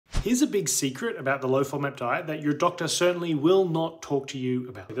Here's a big secret about the low FODMAP diet that your doctor certainly will not talk to you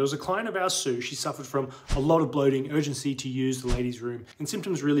about. There was a client of ours, Sue. She suffered from a lot of bloating, urgency to use the ladies' room, and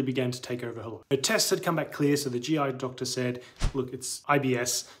symptoms really began to take over her life. Her tests had come back clear, so the GI doctor said, look, it's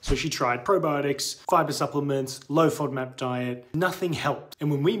IBS. So she tried probiotics, fiber supplements, low FODMAP diet. Nothing helped.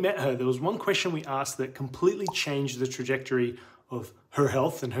 And when we met her, there was one question we asked that completely changed the trajectory of her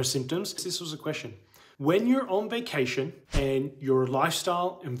health and her symptoms. This was a question. When you're on vacation and your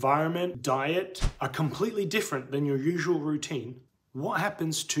lifestyle, environment, diet are completely different than your usual routine, what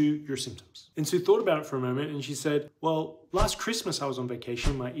happens to your symptoms? And Sue thought about it for a moment and she said, well, last Christmas I was on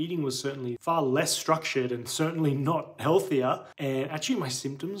vacation. My eating was certainly far less structured and certainly not healthier. And actually my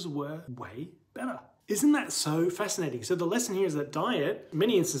symptoms were way better. Isn't that so fascinating? So the lesson here is that diet, in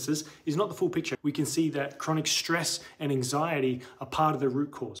many instances, is not the full picture. We can see that chronic stress and anxiety are part of the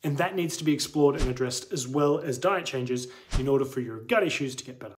root cause. And that needs to be explored and addressed as well as diet changes in order for your gut issues to get better.